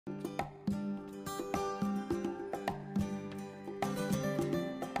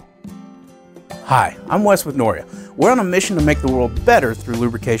Hi, I'm Wes with Noria. We're on a mission to make the world better through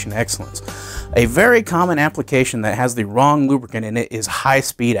lubrication excellence. A very common application that has the wrong lubricant in it is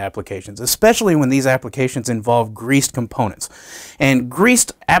high-speed applications, especially when these applications involve greased components. And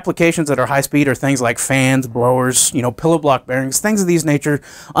greased applications that are high-speed are things like fans, blowers, pillow block bearings, things of these nature,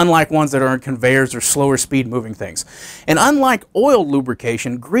 unlike ones that are in conveyors or slower speed moving things. And unlike oil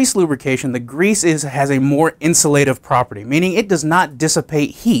lubrication, grease lubrication, the grease has a more insulative property, meaning it does not dissipate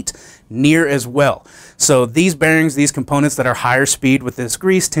heat near as well. So these bearings, these components that are higher speed with this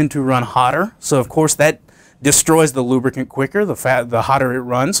grease tend to run hotter. So of course that destroys the lubricant quicker, the hotter it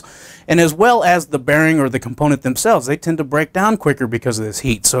runs. And as well as the bearing or the component themselves, they tend to break down quicker because of this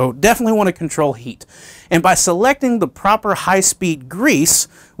heat. So definitely want to control heat. And by selecting the proper high-speed grease,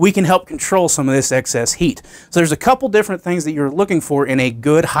 we can help control some of this excess heat. So there's a couple different things that you're looking for in a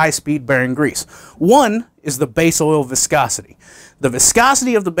good high-speed bearing grease. One is the base oil viscosity. The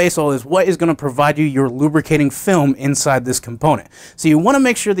viscosity of the base oil is what is going to provide you your lubricating film inside this component. So you want to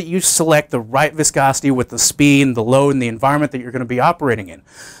make sure that you select the right viscosity with the speed and the load and the environment that you're going to be operating in.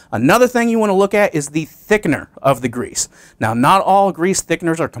 Another thing you want to look at is the thickener of the grease. Now, not all grease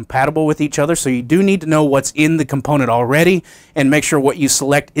thickeners are compatible with each other, so you do need to know what's in the component already and make sure what you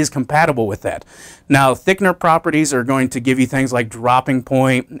select is compatible with that. Now, thickener properties are going to give you things like dropping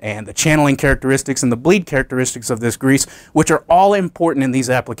point and the channeling characteristics and the bleed characteristics of this grease, which are all important in these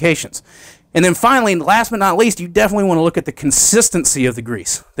applications. And then finally, last but not least, you definitely want to look at the consistency of the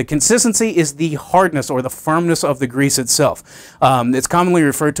grease. The consistency is the hardness or the firmness of the grease itself. It's commonly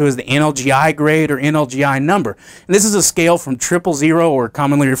referred to as the NLGI grade or NLGI number. And this is a scale from 000, or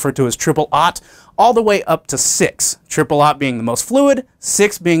commonly referred to as 000, all the way up to 6. 000 being the most fluid,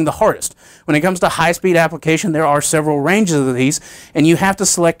 6 being the hardest. When it comes to high-speed application, there are several ranges of these, and you have to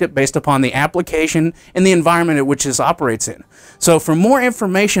select it based upon the application and the environment at which this operates in. So for more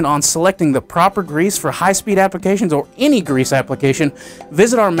information on selecting the proper grease for high-speed applications or any grease application,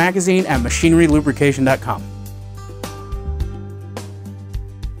 visit our magazine at machinerylubrication.com.